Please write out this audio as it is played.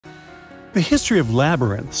The history of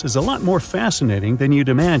labyrinths is a lot more fascinating than you'd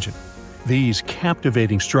imagine. These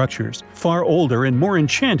captivating structures, far older and more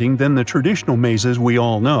enchanting than the traditional mazes we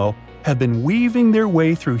all know, have been weaving their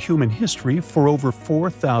way through human history for over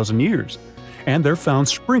 4,000 years, and they're found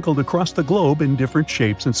sprinkled across the globe in different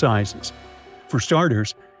shapes and sizes. For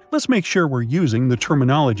starters, let's make sure we're using the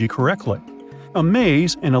terminology correctly. A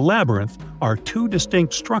maze and a labyrinth are two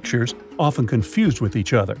distinct structures often confused with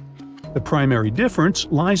each other. The primary difference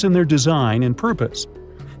lies in their design and purpose.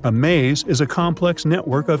 A maze is a complex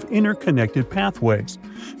network of interconnected pathways,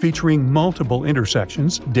 featuring multiple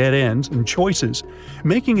intersections, dead ends, and choices,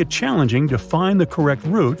 making it challenging to find the correct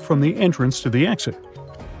route from the entrance to the exit.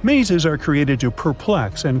 Mazes are created to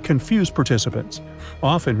perplex and confuse participants,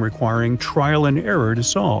 often requiring trial and error to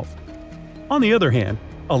solve. On the other hand,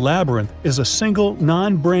 a labyrinth is a single,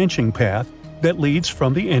 non-branching path that leads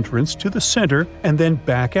from the entrance to the center and then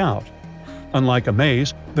back out. Unlike a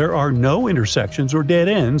maze, there are no intersections or dead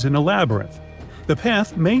ends in a labyrinth. The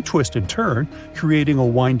path may twist and turn, creating a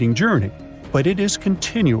winding journey, but it is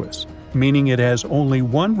continuous, meaning it has only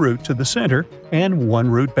one route to the center and one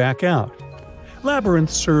route back out.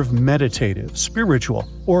 Labyrinths serve meditative, spiritual,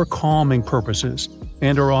 or calming purposes,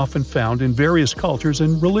 and are often found in various cultures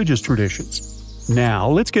and religious traditions. Now,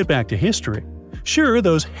 let's get back to history. Sure,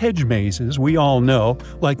 those hedge mazes we all know,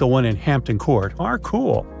 like the one in Hampton Court, are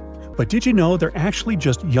cool. But did you know they're actually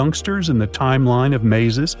just youngsters in the timeline of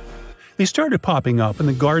mazes? They started popping up in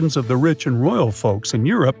the gardens of the rich and royal folks in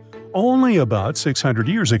Europe only about 600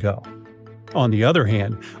 years ago. On the other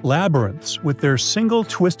hand, labyrinths, with their single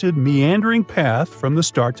twisted, meandering path from the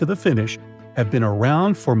start to the finish, have been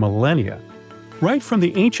around for millennia. Right from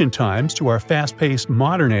the ancient times to our fast-paced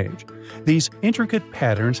modern age, these intricate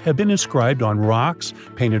patterns have been inscribed on rocks,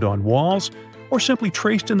 painted on walls, or simply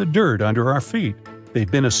traced in the dirt under our feet. They've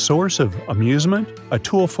been a source of amusement, a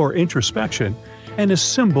tool for introspection, and a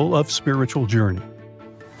symbol of spiritual journey.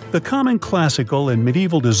 The common classical and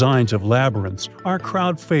medieval designs of labyrinths are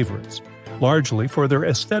crowd favorites, largely for their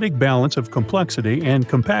aesthetic balance of complexity and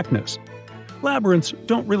compactness. Labyrinths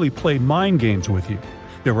don't really play mind games with you.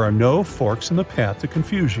 There are no forks in the path to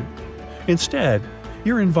confusion. Instead,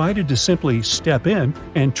 you're invited to simply step in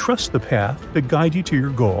and trust the path to guide you to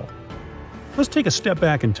your goal. Let's take a step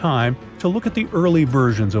back in time to look at the early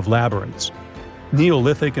versions of labyrinths.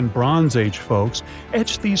 Neolithic and Bronze Age folks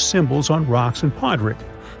etched these symbols on rocks and pottery,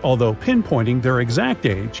 although pinpointing their exact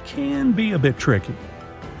age can be a bit tricky.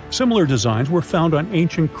 Similar designs were found on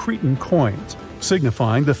ancient Cretan coins,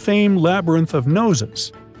 signifying the famed Labyrinth of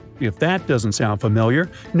Knossos. If that doesn't sound familiar,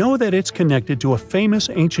 know that it's connected to a famous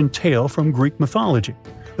ancient tale from Greek mythology,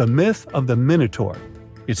 the myth of the Minotaur.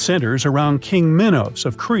 It centers around King Minos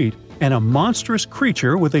of Crete and a monstrous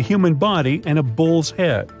creature with a human body and a bull's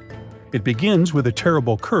head. It begins with a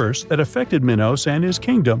terrible curse that affected Minos and his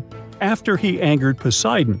kingdom after he angered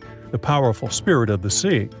Poseidon, the powerful spirit of the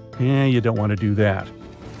sea. You don't want to do that.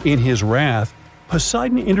 In his wrath,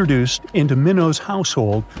 Poseidon introduced into Minos'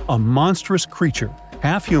 household a monstrous creature,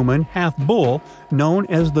 half human, half bull, known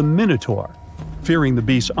as the Minotaur. Fearing the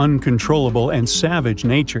beast's uncontrollable and savage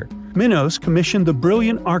nature, Minos commissioned the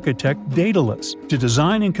brilliant architect Daedalus to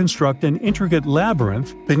design and construct an intricate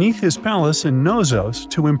labyrinth beneath his palace in Knossos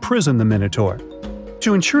to imprison the Minotaur.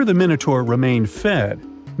 To ensure the Minotaur remained fed,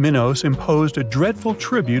 Minos imposed a dreadful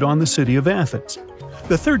tribute on the city of Athens.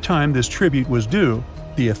 The third time this tribute was due,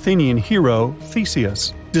 the Athenian hero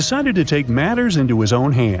Theseus decided to take matters into his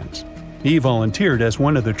own hands. He volunteered as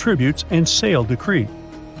one of the tributes and sailed to Crete.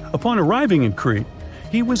 Upon arriving in Crete,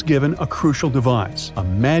 he was given a crucial device, a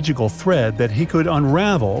magical thread that he could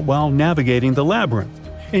unravel while navigating the labyrinth,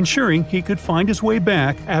 ensuring he could find his way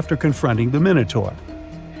back after confronting the Minotaur.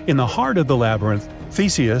 In the heart of the labyrinth,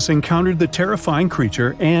 Theseus encountered the terrifying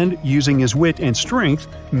creature and, using his wit and strength,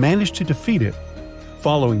 managed to defeat it.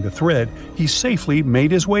 Following the thread, he safely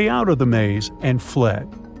made his way out of the maze and fled.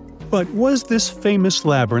 But was this famous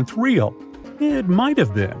labyrinth real? It might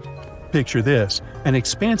have been. Picture this, an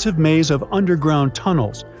expansive maze of underground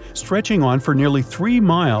tunnels, stretching on for nearly 3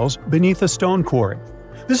 miles beneath a stone quarry.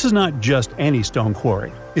 This is not just any stone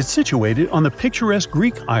quarry. It's situated on the picturesque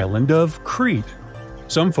Greek island of Crete.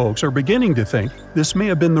 Some folks are beginning to think this may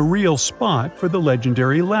have been the real spot for the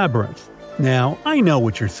legendary labyrinth. Now, I know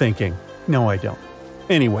what you're thinking. No, I don't.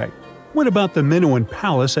 Anyway, what about the Minoan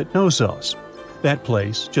Palace at Knossos? That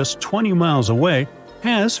place, just 20 miles away,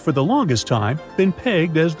 has, for the longest time, been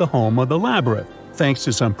pegged as the home of the labyrinth, thanks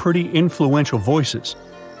to some pretty influential voices.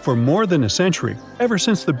 For more than a century, ever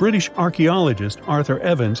since the British archaeologist Arthur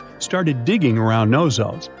Evans started digging around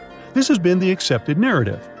Knossos, this has been the accepted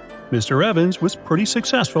narrative. Mr. Evans was pretty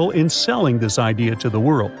successful in selling this idea to the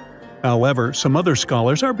world. However, some other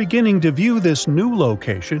scholars are beginning to view this new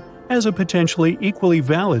location as a potentially equally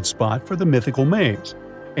valid spot for the mythical maze.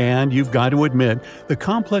 And you've got to admit, the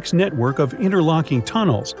complex network of interlocking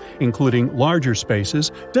tunnels, including larger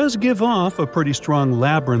spaces, does give off a pretty strong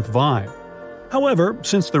labyrinth vibe. However,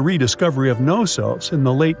 since the rediscovery of Knossos in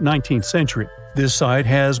the late 19th century, this site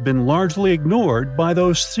has been largely ignored by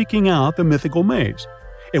those seeking out the mythical maze.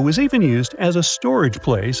 It was even used as a storage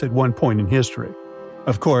place at one point in history.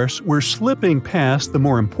 Of course, we're slipping past the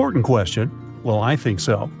more important question, well, I think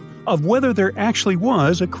so, of whether there actually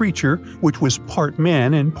was a creature which was part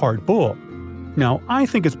man and part bull. Now, I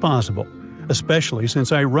think it's possible, especially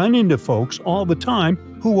since I run into folks all the time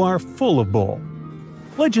who are full of bull.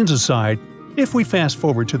 Legends aside, if we fast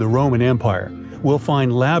forward to the Roman Empire, we'll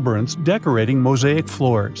find labyrinths decorating mosaic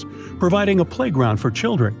floors, providing a playground for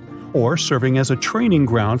children, or serving as a training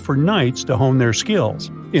ground for knights to hone their skills.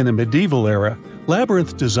 In the medieval era,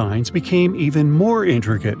 labyrinth designs became even more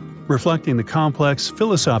intricate, reflecting the complex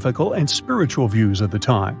philosophical and spiritual views of the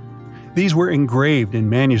time. These were engraved in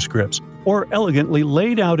manuscripts or elegantly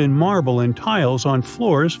laid out in marble and tiles on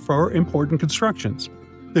floors for important constructions.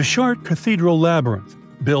 The Chartres Cathedral Labyrinth,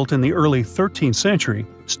 built in the early 13th century,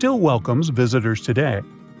 still welcomes visitors today.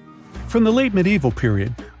 From the late medieval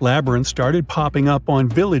period, labyrinths started popping up on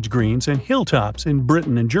village greens and hilltops in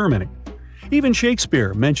Britain and Germany. Even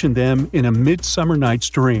Shakespeare mentioned them in A Midsummer Night's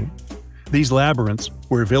Dream. These labyrinths,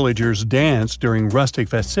 where villagers danced during rustic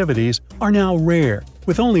festivities, are now rare,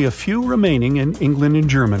 with only a few remaining in England and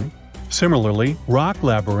Germany. Similarly, rock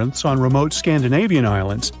labyrinths on remote Scandinavian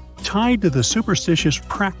islands, tied to the superstitious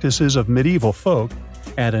practices of medieval folk,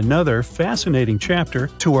 add another fascinating chapter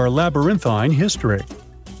to our labyrinthine history.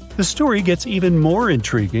 The story gets even more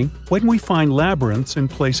intriguing when we find labyrinths in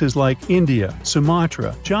places like India,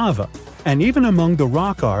 Sumatra, Java, and even among the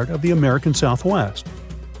rock art of the American Southwest.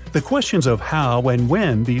 The questions of how and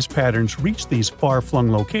when these patterns reach these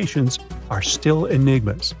far-flung locations are still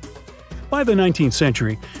enigmas. By the 19th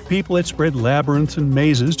century, people had spread labyrinths and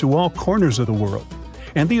mazes to all corners of the world,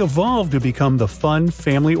 and they evolved to become the fun,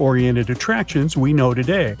 family-oriented attractions we know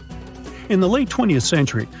today. In the late 20th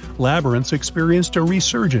century, labyrinths experienced a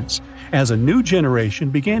resurgence as a new generation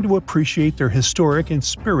began to appreciate their historic and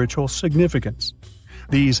spiritual significance.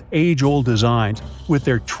 These age-old designs, with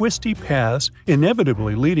their twisty paths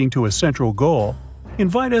inevitably leading to a central goal,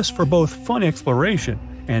 invite us for both fun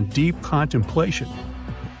exploration and deep contemplation.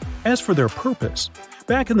 As for their purpose,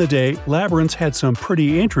 back in the day, labyrinths had some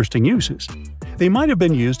pretty interesting uses. They might have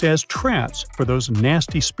been used as traps for those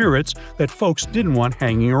nasty spirits that folks didn't want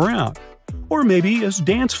hanging around, or maybe as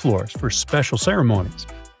dance floors for special ceremonies.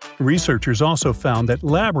 Researchers also found that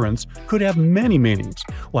labyrinths could have many meanings,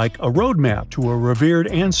 like a roadmap to a revered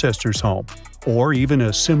ancestor's home, or even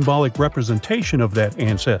a symbolic representation of that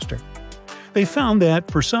ancestor. They found that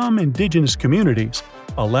for some indigenous communities,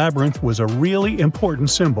 a labyrinth was a really important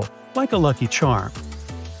symbol, like a lucky charm.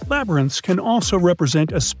 Labyrinths can also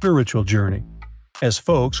represent a spiritual journey. As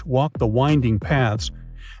folks walk the winding paths,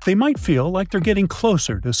 they might feel like they're getting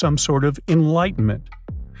closer to some sort of enlightenment.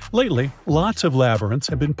 Lately, lots of labyrinths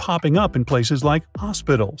have been popping up in places like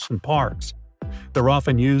hospitals and parks. They're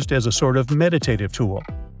often used as a sort of meditative tool.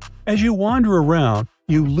 As you wander around,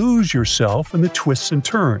 you lose yourself in the twists and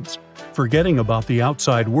turns, forgetting about the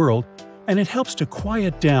outside world, and it helps to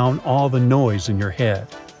quiet down all the noise in your head.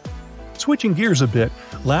 Switching gears a bit,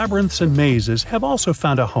 labyrinths and mazes have also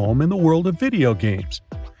found a home in the world of video games.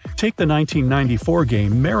 Take the 1994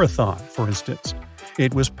 game Marathon, for instance.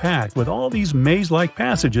 It was packed with all these maze-like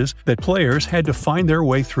passages that players had to find their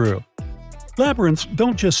way through. Labyrinths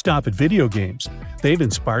don't just stop at video games. They've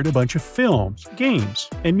inspired a bunch of films, games,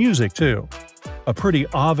 and music too. A pretty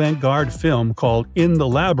avant-garde film called In the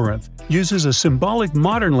Labyrinth uses a symbolic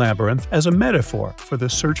modern labyrinth as a metaphor for the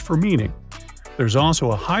search for meaning. There's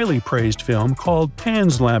also a highly praised film called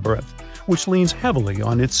Pan's Labyrinth, which leans heavily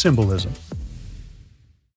on its symbolism.